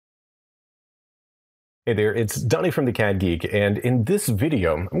Hey there, it's Donnie from the CAD Geek, and in this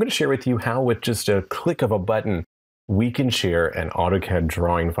video, I'm going to share with you how with just a click of a button, we can share an AutoCAD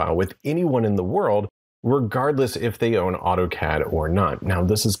drawing file with anyone in the world, regardless if they own AutoCAD or not. Now,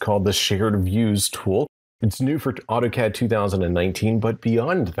 this is called the Shared Views tool. It's new for AutoCAD 2019, but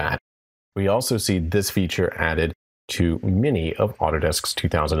beyond that, we also see this feature added to many of Autodesk's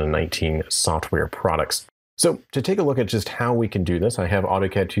 2019 software products. So to take a look at just how we can do this, I have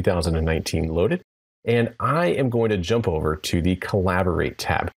AutoCAD 2019 loaded. And I am going to jump over to the Collaborate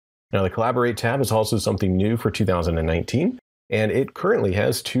tab. Now, the Collaborate tab is also something new for 2019, and it currently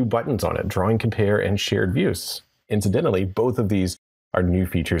has two buttons on it, Drawing Compare and Shared Views. Incidentally, both of these are new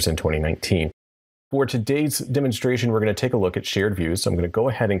features in 2019. For today's demonstration, we're going to take a look at Shared Views. So I'm going to go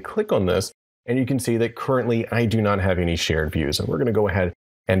ahead and click on this, and you can see that currently I do not have any shared views, and we're going to go ahead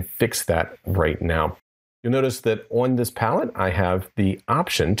and fix that right now. You'll notice that on this palette, I have the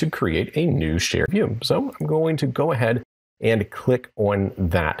option to create a new shared view. So I'm going to go ahead and click on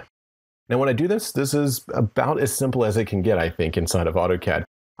that. Now, when I do this, this is about as simple as it can get, I think, inside of AutoCAD.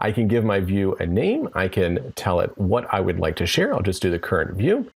 I can give my view a name. I can tell it what I would like to share. I'll just do the current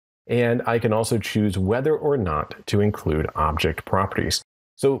view. And I can also choose whether or not to include object properties.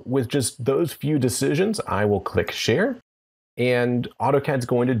 So with just those few decisions, I will click Share. And AutoCAD's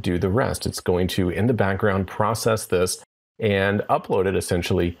going to do the rest. It's going to, in the background, process this and upload it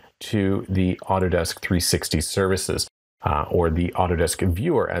essentially to the Autodesk 360 services, or the Autodesk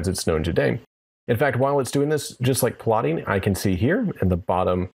viewer as it's known today. In fact, while it's doing this, just like plotting, I can see here in the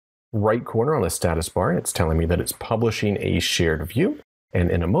bottom right corner on the status bar, it's telling me that it's publishing a shared view.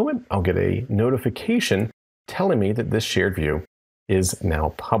 And in a moment, I'll get a notification telling me that this shared view is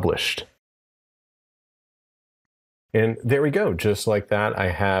now published. And there we go. Just like that, I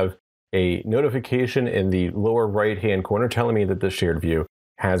have a notification in the lower right-hand corner telling me that the shared view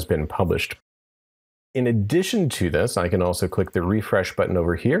has been published. In addition to this, I can also click the refresh button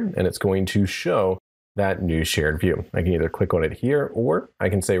over here, and it's going to show that new shared view. I can either click on it here, or I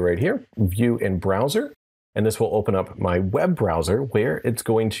can say right here, View in Browser, and this will open up my web browser where it's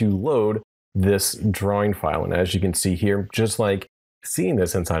going to load this drawing file. And as you can see here, just like seeing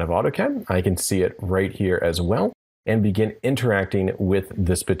this inside of AutoCAD, I can see it right here as well, and begin interacting with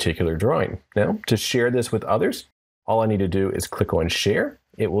this particular drawing. Now, to share this with others, all I need to do is click on Share.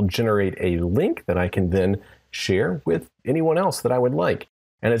 It will generate a link that I can then share with anyone else that I would like.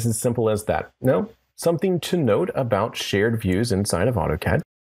 And it's as simple as that. Now, something to note about shared views inside of AutoCAD, if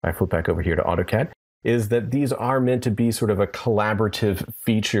I flip back over here to AutoCAD, is that these are meant to be sort of a collaborative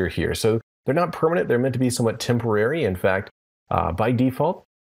feature here. So they're not permanent, they're meant to be somewhat temporary. In fact, by default,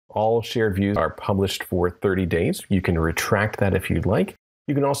 all shared views are published for 30 days. You can retract that if you'd like.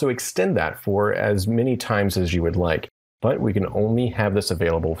 You can also extend that for as many times as you would like, but we can only have this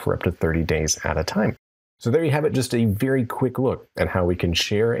available for up to 30 days at a time. So there you have it, just a very quick look at how we can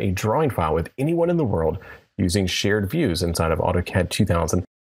share a drawing file with anyone in the world using shared views inside of AutoCAD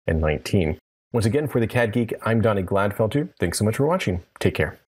 2019. Once again, for the CAD Geek, I'm Donnie Gladfelter. Thanks so much for watching. Take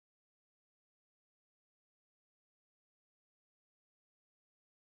care.